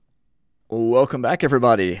Welcome back,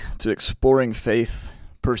 everybody, to Exploring Faith,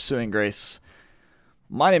 Pursuing Grace.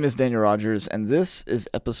 My name is Daniel Rogers, and this is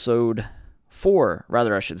episode 4,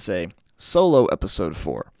 rather, I should say, solo episode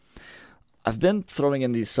 4. I've been throwing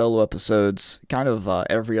in these solo episodes kind of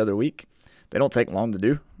every other week. They don't take long to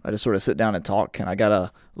do. I just sort of sit down and talk, and I got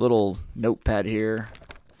a little notepad here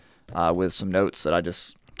with some notes that I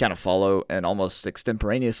just kind of follow and almost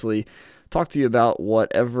extemporaneously talk to you about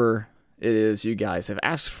whatever it is you guys have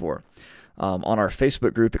asked for. On our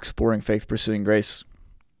Facebook group, Exploring Faith, Pursuing Grace,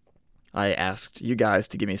 I asked you guys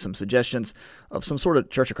to give me some suggestions of some sort of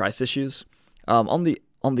Church of Christ issues. On the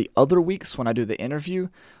other weeks when I do the interview,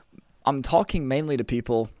 I'm talking mainly to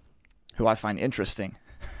people who I find interesting.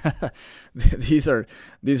 These are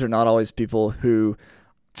not always people who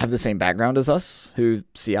have the same background as us, who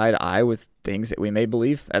see eye to eye with things that we may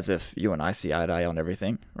believe, as if you and I see eye to eye on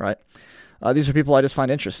everything, right? These are people I just find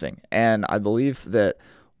interesting, and I believe that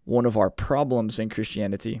one of our problems in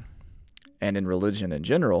Christianity and in religion in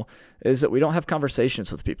general is that we don't have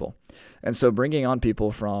conversations with people. And so bringing on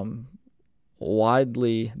people from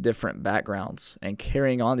widely different backgrounds and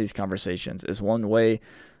carrying on these conversations is one way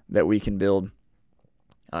that we can build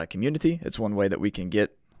a community. It's one way that we can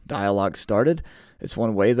get dialogue started. It's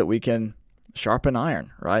one way that we can sharpen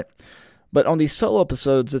iron, right? But on these solo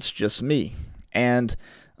episodes, it's just me. And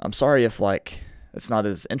I'm sorry if it's not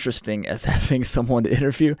as interesting as having someone to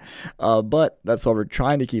interview, but that's why we're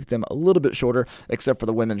trying to keep them a little bit shorter, except for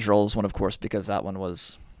the women's roles one, of course, because that one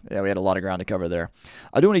was, we had a lot of ground to cover there.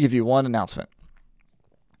 I do want to give you one announcement,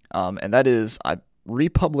 and that is I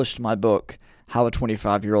republished my book, How a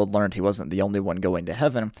 25-Year-Old Learned He Wasn't the Only One Going to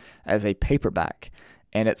Heaven, as a paperback.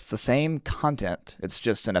 And it's the same content, it's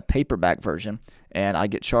just in a paperback version, and I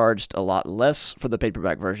get charged a lot less for the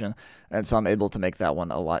paperback version, and so I'm able to make that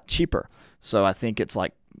one a lot cheaper. So I think it's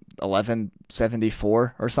like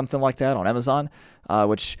 $11.74 or something like that on Amazon,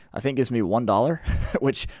 which I think gives me $1,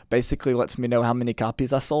 which basically lets me know how many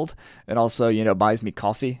copies I sold, and also, buys me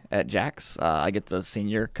coffee at Jack's. I get the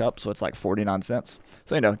senior cup, so it's like 49 cents.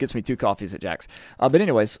 So, it gets me 2 coffees at Jack's. But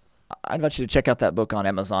anyways, I invite you to check out that book on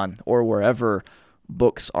Amazon or wherever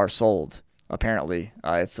books are sold. Apparently,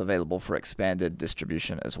 it's available for expanded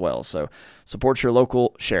distribution as well. So support your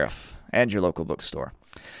local sheriff and your local bookstore.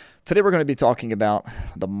 Today we're going to be talking about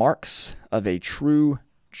the marks of a true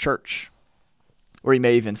church, or you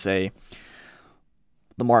may even say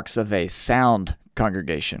the marks of a sound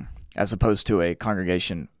congregation, as opposed to a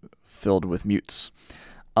congregation filled with mutes.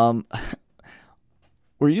 We're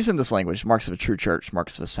using this language, marks of a true church,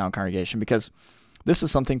 marks of a sound congregation, because this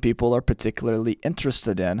is something people are particularly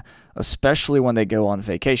interested in, especially when they go on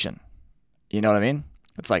vacation. You know what I mean?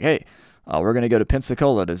 It's like, hey, we're going to go to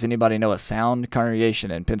Pensacola. Does anybody know a sound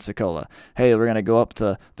congregation in Pensacola? Hey, we're going to go up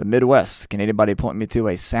to the Midwest. Can anybody point me to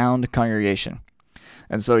a sound congregation?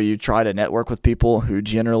 And so you try to network with people who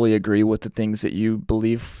generally agree with the things that you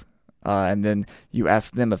believe, and then you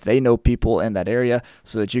ask them if they know people in that area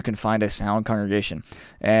so that you can find a sound congregation.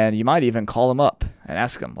 And you might even call them up and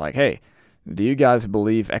ask them, like, hey, do you guys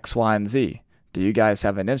believe X, Y, and Z? Do you guys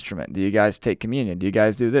have an instrument? Do you guys take communion? Do you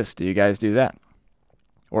guys do this? Do you guys do that?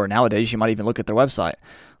 Or nowadays, you might even look at their website,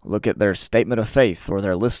 look at their statement of faith or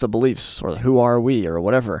their list of beliefs or who are we or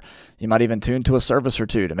whatever. You might even tune to a service or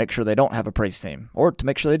two to make sure they don't have a praise team or to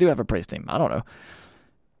make sure they do have a praise team. I don't know.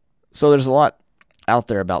 So there's a lot out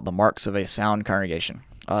there about the marks of a sound congregation.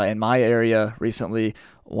 In my area recently,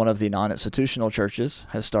 one of the non-institutional churches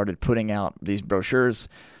has started putting out these brochures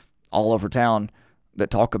all over town that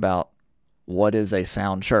talk about what is a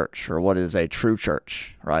sound church or what is a true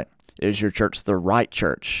church, right? Is your church the right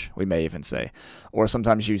church, we may even say. Or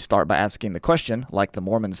sometimes you start by asking the question, like the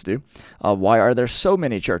Mormons do, why are there so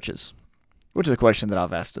many churches? Which is a question that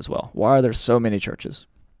I've asked as well. Why are there so many churches?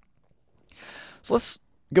 So let's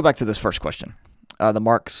go back to this first question. The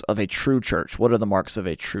marks of a true church. What are the marks of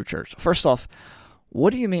a true church? First off,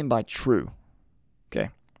 what do you mean by true? Okay,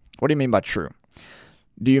 what do you mean by true?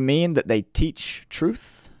 Do you mean that they teach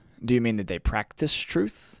truth? Do you mean that they practice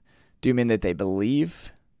truth? Do you mean that they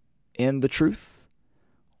believe in the truth?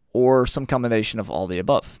 Or some combination of all the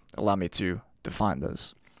above? Allow me to define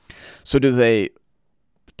those. So do they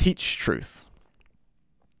teach truth?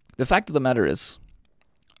 The fact of the matter is,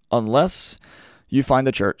 unless you find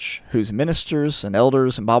a church whose ministers and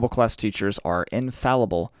elders and Bible class teachers are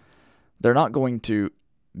infallible, they're not going to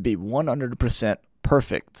be 100%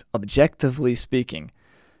 perfect, objectively speaking,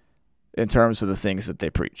 in terms of the things that they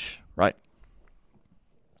preach, right?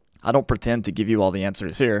 I don't pretend to give you all the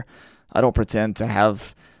answers here. I don't pretend to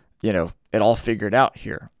have, it all figured out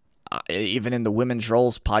here. Even in the Women's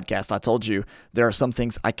Roles podcast, I told you there are some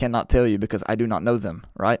things I cannot tell you because I do not know them,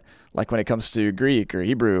 right? Like when it comes to Greek or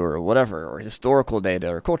Hebrew or whatever, or historical data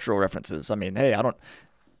or cultural references. I mean, hey, I don't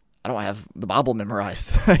have the Bible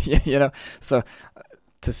memorized, you know? So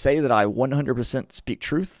to say that I 100% speak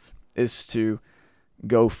truth is to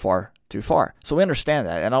go far too far. So we understand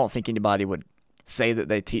that, and I don't think anybody would say that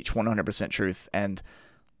they teach 100% truth and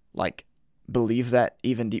like believe that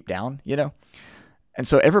even deep down, you know? And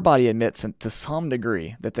so everybody admits to some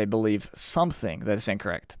degree that they believe something that is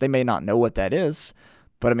incorrect. They may not know what that is,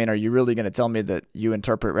 but I mean, are you really going to tell me that you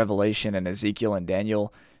interpret Revelation and Ezekiel and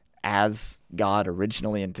Daniel as God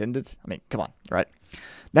originally intended? I mean, come on, right?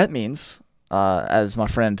 That means, as my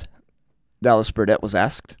friend Dallas Burdett was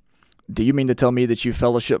asked, do you mean to tell me that you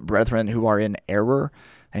fellowship brethren who are in error?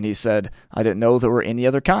 And he said, I didn't know there were any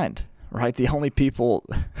other kind. Right? The only people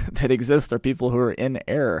that exist are people who are in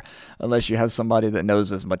error, unless you have somebody that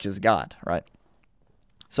knows as much as God, right?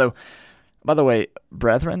 So, by the way,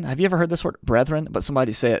 brethren, have you ever heard this word, brethren, but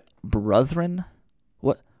somebody say it, brethren?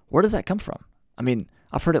 Where does that come from? I mean,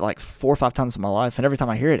 I've heard it like 4 or 5 times in my life, and every time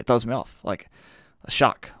I hear it, it throws me off, like a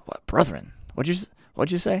shock. What, brethren? What'd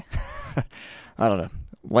you say? I don't know.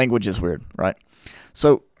 Language is weird, right?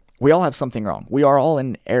 So, we all have something wrong. We are all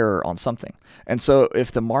in error on something. And so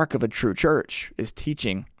if the mark of a true church is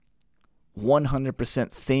teaching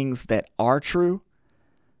 100% things that are true,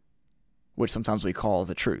 which sometimes we call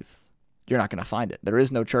the truth, you're not going to find it. There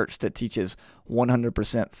is no church that teaches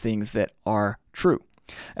 100% things that are true.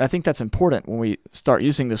 And I think that's important when we start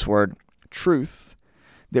using this word truth,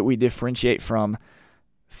 that we differentiate from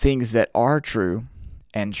things that are true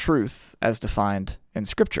and truth as defined in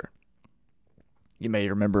Scripture. You may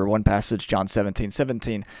remember one passage, John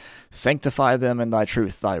 17:17, sanctify them in thy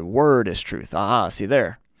truth, thy word is truth. Aha, see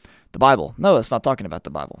there. The Bible. No, it's not talking about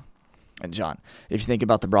the Bible in John. If you think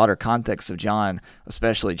about the broader context of John,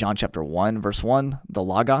 especially John chapter 1, verse 1, the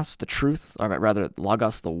Logos, the truth, or rather,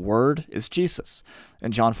 Logos, the word, is Jesus.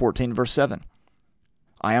 In John 14, verse 7,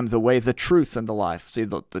 I am the way, the truth, and the life. See,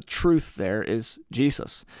 the truth there is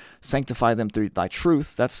Jesus. Sanctify them through thy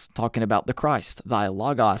truth. That's talking about the Christ. Thy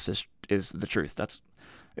Logos is the truth. That's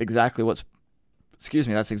exactly what's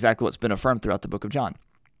been affirmed throughout the book of John.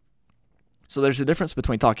 So there's a difference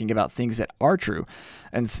between talking about things that are true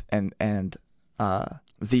and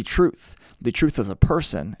the truth. The truth is a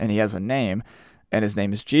person, and he has a name, and his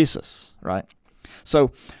name is Jesus, right?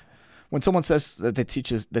 So when someone says that they teach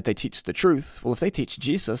the truth, well, if they teach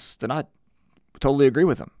Jesus, then I totally agree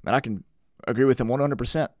with them, and I can agree with them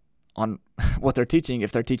 100% on what they're teaching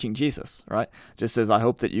if they're teaching Jesus, right? Just as I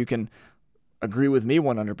hope that you can agree with me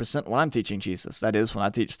 100% when I'm teaching Jesus. That is, when I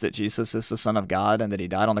teach that Jesus is the Son of God and that he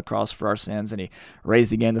died on the cross for our sins and he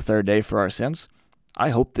raised again the third day for our sins.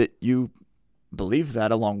 I hope that you believe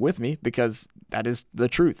that along with me, because that is the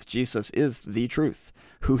truth. Jesus is the truth,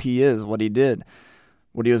 who he is, what he did,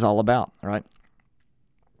 what he was all about, right?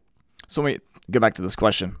 So let me go back to this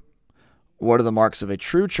question. What are the marks of a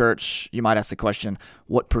true church? You might ask the question,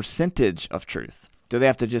 what percentage of truth? Do they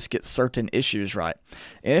have to just get certain issues right?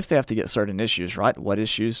 And if they have to get certain issues right, what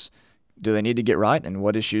issues do they need to get right? And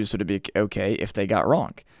what issues would it be okay if they got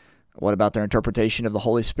wrong? What about their interpretation of the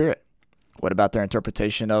Holy Spirit? What about their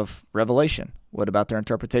interpretation of Revelation? What about their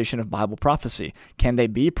interpretation of Bible prophecy? Can they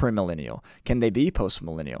be premillennial? Can they be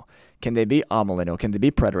postmillennial? Can they be amillennial? Can they be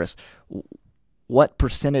preterist? What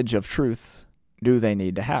percentage of truth do they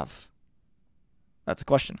need to have? That's a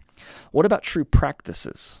question. What about true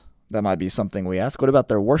practices? That might be something we ask. What about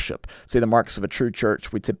their worship? See, the marks of a true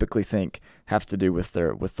church we typically think have to do with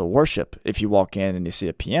the worship. If you walk in and you see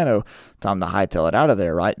a piano, time to hightail it out of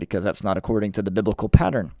there, right? Because that's not according to the biblical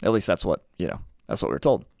pattern. At least that's what we're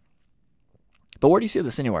told. But where do you see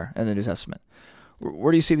this anywhere in the New Testament?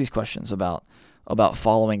 Where do you see these questions about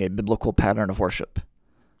following a biblical pattern of worship?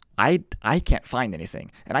 I can't find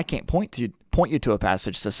anything, and I can't point you to a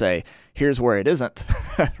passage to say, here's where it isn't,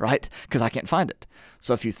 right? Because I can't find it.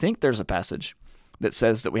 So if you think there's a passage that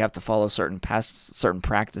says that we have to follow certain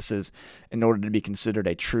practices in order to be considered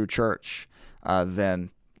a true church,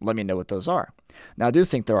 then let me know what those are. Now, I do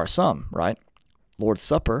think there are some, right? Lord's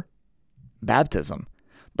Supper, baptism,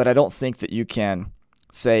 but I don't think that you can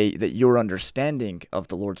say that your understanding of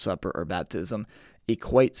the Lord's Supper or baptism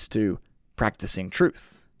equates to practicing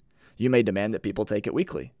truth. You may demand that people take it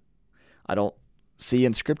weekly. I don't see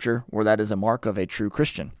in Scripture where that is a mark of a true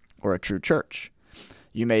Christian or a true church.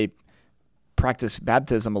 You may practice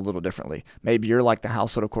baptism a little differently. Maybe you're like the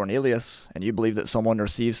household of Cornelius and you believe that someone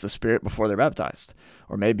receives the Spirit before they're baptized.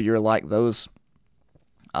 Or maybe you're like those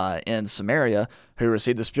in Samaria who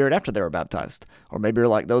received the Spirit after they were baptized. Or maybe you're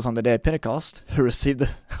like those on the day of Pentecost who received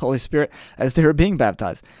the Holy Spirit as they were being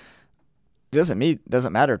baptized. It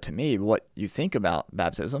doesn't matter to me what you think about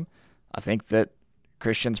baptism. I think that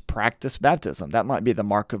Christians practice baptism. That might be the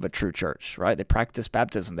mark of a true church, right? They practice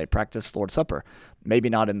baptism. They practice Lord's Supper. Maybe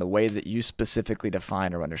not in the way that you specifically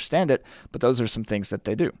define or understand it, but those are some things that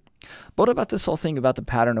they do. But what about this whole thing about the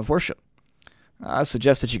pattern of worship? I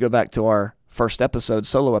suggest that you go back to our first episode,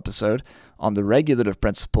 solo episode, on the regulative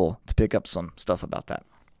principle to pick up some stuff about that.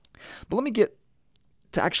 But let me get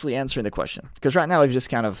to actually answering the question, because right now we've just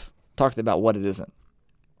kind of talked about what it isn't.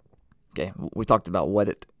 Okay, we talked about what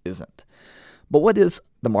it isn't. But what is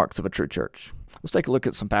the marks of a true church? Let's take a look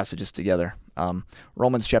at some passages together.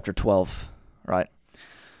 Romans chapter 12, right?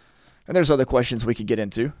 And there's other questions we could get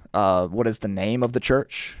into. What is the name of the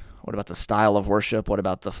church? What about the style of worship? What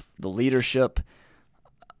about the leadership?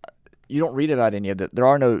 You don't read about any of that.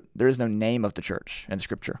 There is no name of the church in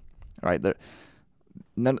Scripture, right?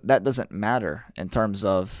 That doesn't matter in terms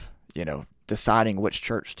of, deciding which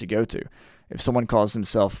church to go to. If someone calls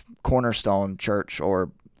himself Cornerstone Church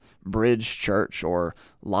or Bridge Church or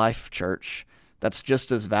Life Church, that's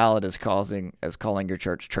just as valid as calling your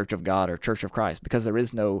church Church of God or Church of Christ, because there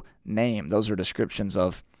is no name. Those are descriptions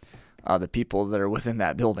of the people that are within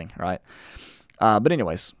that building, right? But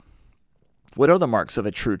anyways, what are the marks of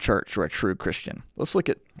a true church or a true Christian? Let's look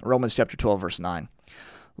at Romans chapter 12, verse 9.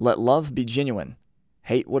 Let love be genuine.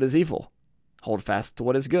 Hate what is evil. Hold fast to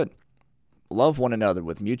what is good. Love one another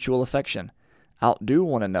with mutual affection. Outdo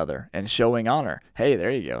one another in showing honor. Hey,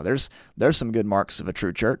 there you go. There's some good marks of a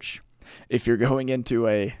true church. If you're going into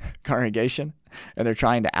a congregation and they're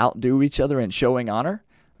trying to outdo each other in showing honor,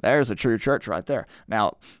 there's a true church right there.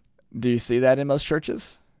 Now, do you see that in most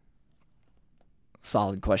churches?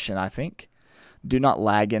 Solid question, I think. Do not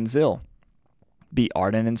lag in zeal. Be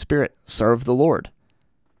ardent in spirit. Serve the Lord.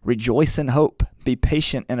 Rejoice in hope. Be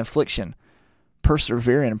patient in affliction.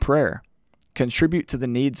 Persevere in prayer. Contribute to the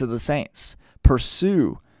needs of the saints.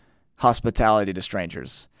 Pursue hospitality to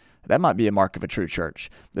strangers. That might be a mark of a true church.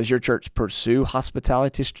 Does your church pursue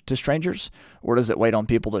hospitality to strangers, or does it wait on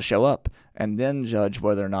people to show up and then judge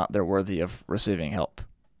whether or not they're worthy of receiving help?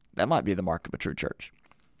 That might be the mark of a true church.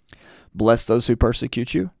 Bless those who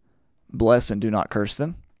persecute you. Bless and do not curse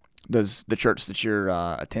them. Does the church that you're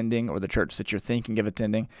attending, or the church that you're thinking of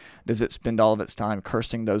attending, does it spend all of its time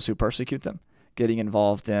cursing those who persecute them, getting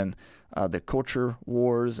involved in the culture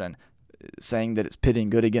wars and saying that it's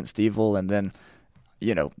pitting good against evil, and then,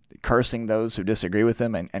 cursing those who disagree with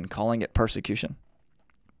them and calling it persecution?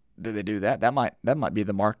 Do they do that? That might be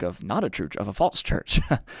the mark of not a true, of a false church,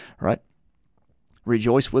 right?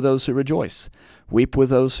 Rejoice with those who rejoice. Weep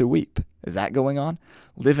with those who weep. Is that going on?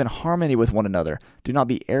 Live in harmony with one another. Do not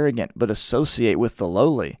be arrogant, but associate with the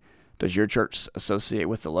lowly. Does your church associate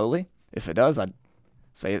with the lowly? If it does, I'd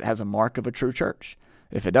say it has a mark of a true church.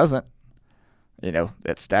 If it doesn't,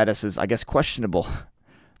 that status is, I guess, questionable.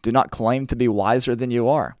 Do not claim to be wiser than you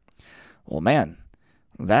are. Well, man,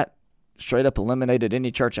 that straight up eliminated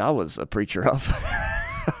any church I was a preacher of.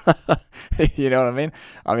 You know what I mean?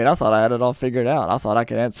 I thought I had it all figured out. I thought I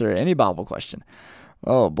could answer any Bible question.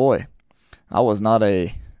 Oh, boy. I was not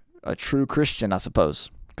a true Christian, I suppose,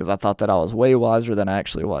 because I thought that I was way wiser than I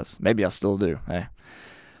actually was. Maybe I still do. Hey.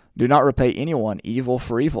 Do not repay anyone evil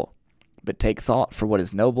for evil, but take thought for what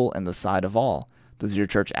is noble in the sight of all. Does your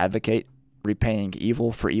church advocate repaying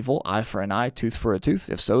evil for evil, eye for an eye, tooth for a tooth?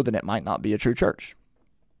 If so, then it might not be a true church.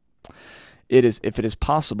 If it is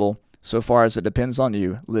possible, so far as it depends on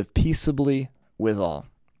you, live peaceably with all.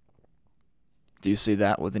 Do you see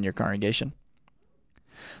that within your congregation?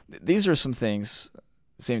 These are some things,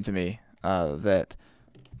 seem to me, that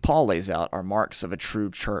Paul lays out are marks of a true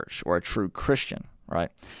church or a true Christian, right?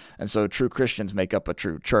 And so true Christians make up a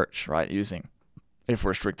true church, right? If we're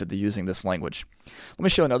restricted to using this language. Let me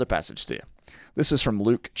show another passage to you. This is from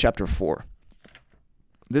Luke chapter 4.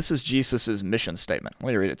 This is Jesus' mission statement. Let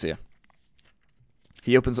me read it to you.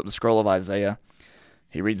 He opens up the scroll of Isaiah.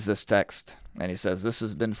 He reads this text, and he says, "This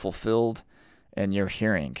has been fulfilled in your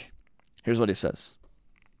hearing." Here's what he says.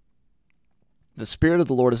 "The Spirit of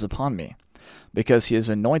the Lord is upon me, because he has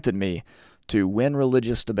anointed me to win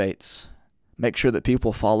religious debates, make sure that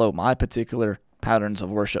people follow my particular patterns of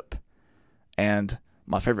worship, and,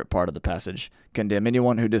 my favorite part of the passage, condemn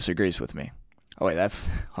anyone who disagrees with me." Oh, wait,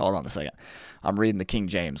 hold on a second. I'm reading the King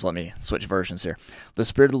James. Let me switch versions here. "The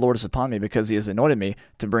Spirit of the Lord is upon me, because he has anointed me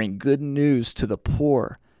to bring good news to the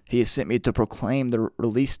poor. He has sent me to proclaim the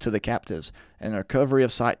release to the captives and the recovery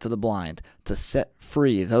of sight to the blind, to set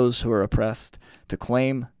free those who are oppressed, to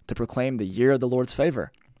proclaim the year of the Lord's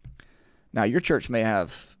favor." Now, your church may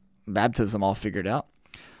have baptism all figured out.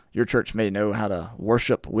 Your church may know how to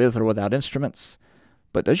worship with or without instruments.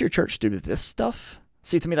 But does your church do this stuff?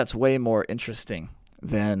 See, to me, that's way more interesting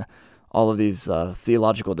than all of these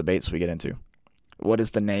theological debates we get into. What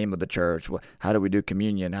is the name of the church? How do we do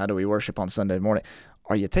communion? How do we worship on Sunday morning?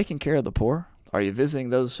 Are you taking care of the poor? Are you visiting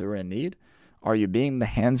those who are in need? Are you being the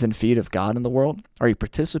hands and feet of God in the world? Are you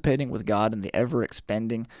participating with God in the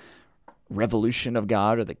ever-expanding revolution of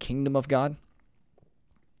God or the kingdom of God?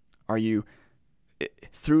 Are you,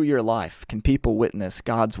 through your life, can people witness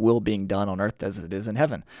God's will being done on earth as it is in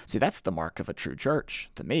heaven? See, that's the mark of a true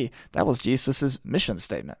church. To me, that was Jesus' mission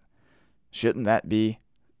statement. Shouldn't that be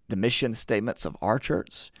the mission statements of our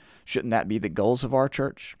church? Shouldn't that be the goals of our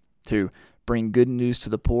church? To bring good news to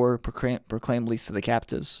the poor, proclaim release to the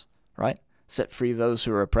captives, right? Set free those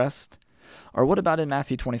who are oppressed? Or what about in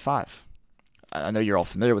Matthew 25? I know you're all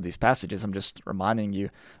familiar with these passages. I'm just reminding you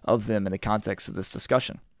of them in the context of this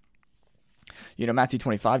discussion. Matthew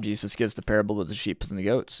 25, Jesus gives the parable of the sheep and the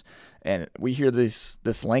goats. And we hear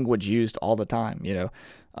this language used all the time,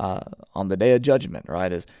 on the day of judgment,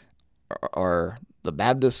 right? Are the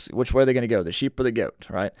Baptists, which way are they going to go, the sheep or the goat,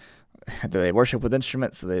 right? Do they worship with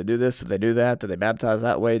instruments? Do they do this? Do they do that? Do they baptize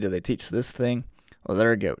that way? Do they teach this thing? Well,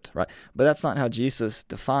 they're a goat, right? But that's not how Jesus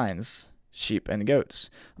defines sheep and goats.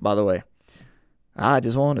 By the way, I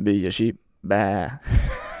just want to be a sheep. Bah.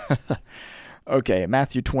 Okay,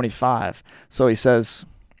 Matthew 25. So he says,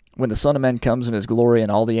 when the Son of Man comes in his glory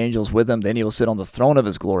and all the angels with him, then he will sit on the throne of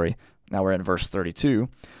his glory. Now we're in verse 32.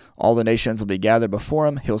 All the nations will be gathered before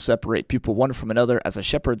him. He'll separate people one from another as a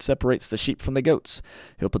shepherd separates the sheep from the goats.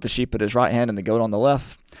 He'll put the sheep at his right hand and the goat on the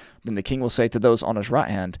left. Then the king will say to those on his right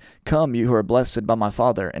hand, "Come, you who are blessed by my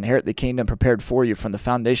Father, inherit the kingdom prepared for you from the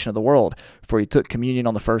foundation of the world. For you took communion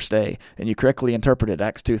on the first day, and you correctly interpreted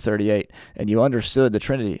Acts 2:38, and you understood the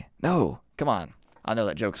Trinity." No, come on. I know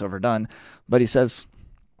that joke's overdone. But he says,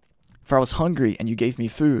 "For I was hungry, and you gave me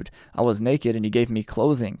food. I was naked, and you gave me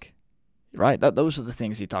clothing." Right? Those are the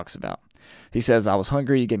things he talks about. He says, "I was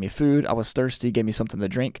hungry, you gave me food. I was thirsty, you gave me something to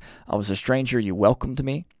drink. I was a stranger, you welcomed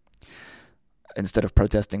me." Instead of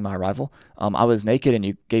protesting my arrival. "I was naked, and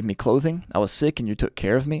you gave me clothing. I was sick, and you took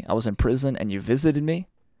care of me. I was in prison, and you visited me."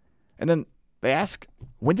 And then they ask,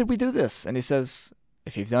 "When did we do this?" And he says,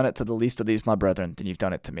 "If you've done it to the least of these, my brethren, then you've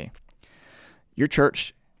done it to me." Your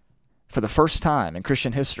church, for the first time in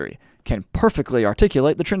Christian history, can perfectly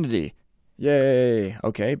articulate the Trinity. Yay.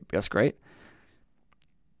 Okay, that's great.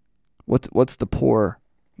 What's the poor?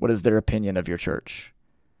 What is their opinion of your church?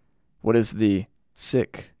 What is the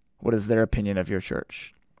sick? What is their opinion of your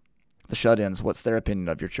church? The shut-ins, what's their opinion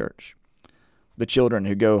of your church? The children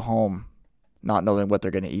who go home not knowing what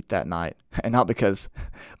they're going to eat that night, and not because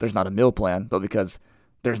there's not a meal plan, but because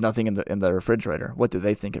there's nothing in the refrigerator. What do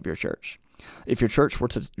they think of your church? If your church were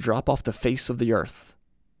to drop off the face of the earth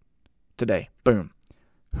today, boom,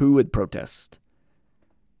 who would protest?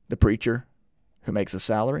 The preacher who makes a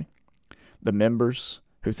salary? The members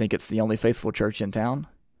who think it's the only faithful church in town?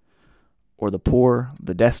 Or the poor,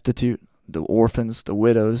 the destitute, the orphans, the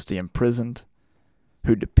widows, the imprisoned,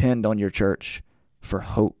 who depend on your church for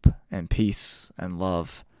hope and peace and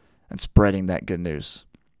love and spreading that good news?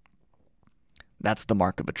 That's the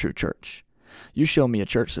mark of a true church. You show me a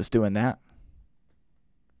church that's doing that,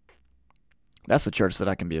 that's a church that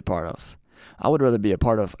I can be a part of. I would rather be a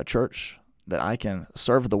part of a church that I can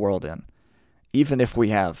serve the world in, even if we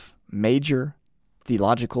have major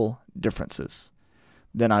theological differences,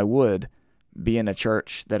 than I would be in a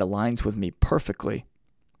church that aligns with me perfectly,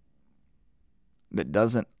 that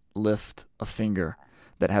doesn't lift a finger,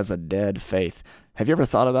 that has a dead faith. Have you ever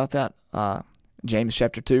thought about that? James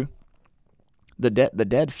chapter 2. The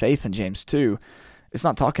dead faith in James 2, it's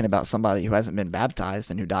not talking about somebody who hasn't been baptized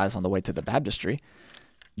and who dies on the way to the baptistry.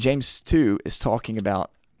 James 2 is talking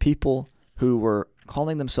about people who were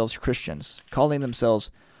calling themselves Christians, calling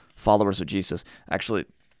themselves followers of Jesus. Actually,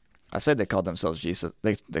 I said they called themselves Jesus.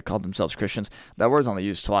 They called themselves Christians. That word's only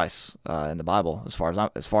used twice in the Bible, as far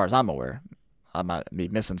as I'm aware. I might be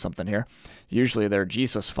missing something here. Usually they're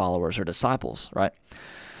Jesus followers or disciples, right?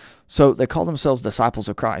 So they call themselves disciples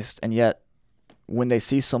of Christ, and yet when they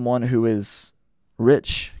see someone who is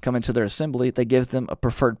rich come into their assembly, they give them a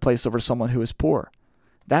preferred place over someone who is poor.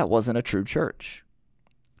 That wasn't a true church.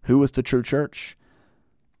 Who was the true church?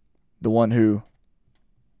 The one who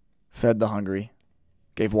fed the hungry,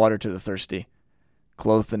 gave water to the thirsty,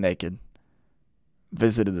 clothed the naked,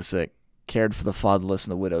 visited the sick, cared for the fatherless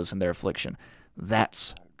and the widows in their affliction.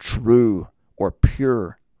 That's true or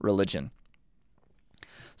pure religion.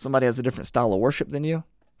 Somebody has a different style of worship than you.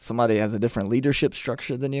 Somebody has a different leadership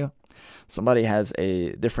structure than you. somebody has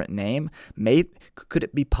a different name, could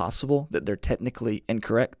it be possible that they're technically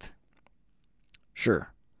incorrect?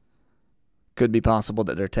 Sure. Could be possible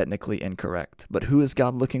that they're technically incorrect. But who is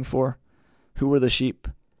God looking for? Who are the sheep?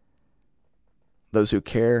 Those who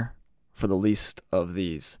care for the least of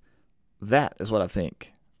these. That is what I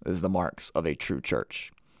think is the marks of a true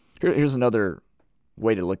church. Here's another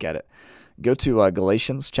way to look at it. Go to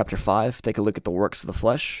Galatians chapter 5. Take a look at the works of the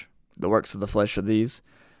flesh. The works of the flesh are these.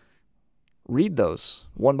 Read those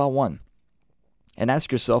one by one. And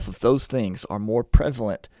ask yourself if those things are more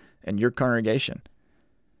prevalent in your congregation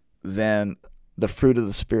than the fruit of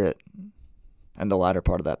the Spirit and the latter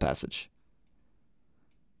part of that passage.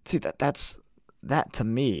 See, that to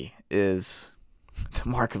me is the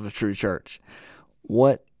mark of a true church.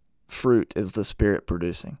 What fruit is the Spirit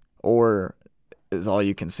producing? Or is all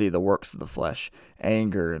you can see the works of the flesh?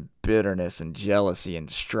 Anger and bitterness and jealousy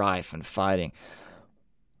and strife and fighting.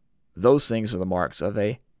 Those things are the marks of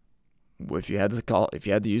a, if you had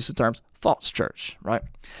to use the terms, false church, right?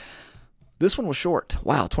 This one was short.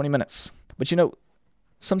 Wow, 20 minutes. But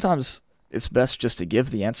sometimes it's best just to give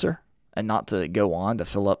the answer and not to go on to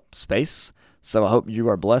fill up space. So I hope you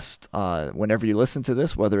are blessed whenever you listen to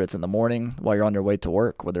this, whether it's in the morning while you're on your way to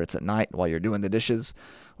work, whether it's at night while you're doing the dishes,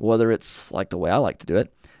 whether it's like the way I like to do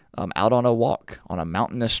it, out on a walk on a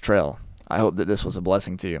mountainous trail. I hope that this was a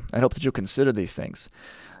blessing to you. I hope that you'll consider these things.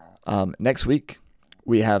 Next week,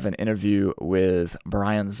 we have an interview with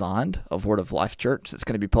Brian Zond of Word of Life Church. It's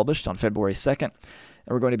going to be published on February 2nd, and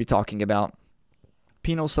we're going to be talking about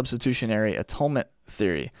penal substitutionary atonement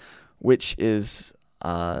theory, which is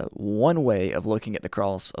one way of looking at the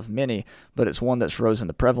cross of many, but it's one that's rose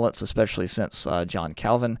into prevalence, especially since John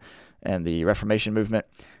Calvin and the Reformation movement,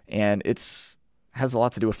 and has a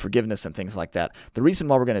lot to do with forgiveness and things like that. The reason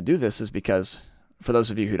why we're going to do this is because, for those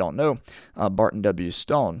of you who don't know, Barton W.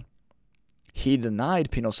 Stone, he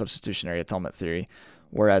denied penal substitutionary atonement theory,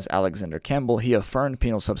 whereas Alexander Campbell, he affirmed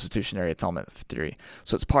penal substitutionary atonement theory.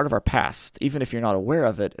 So it's part of our past. Even if you're not aware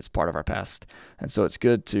of it, it's part of our past. And so it's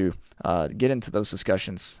good to get into those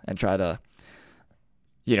discussions and try to,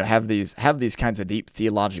 have these kinds of deep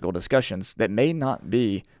theological discussions that may not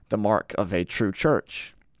be the mark of a true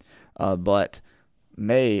church, but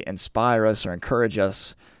may inspire us or encourage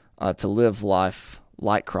us to live life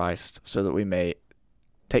like Christ so that we may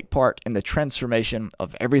take part in the transformation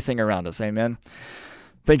of everything around us. Amen.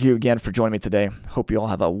 Thank you again for joining me today. Hope you all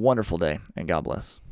have a wonderful day, and God bless.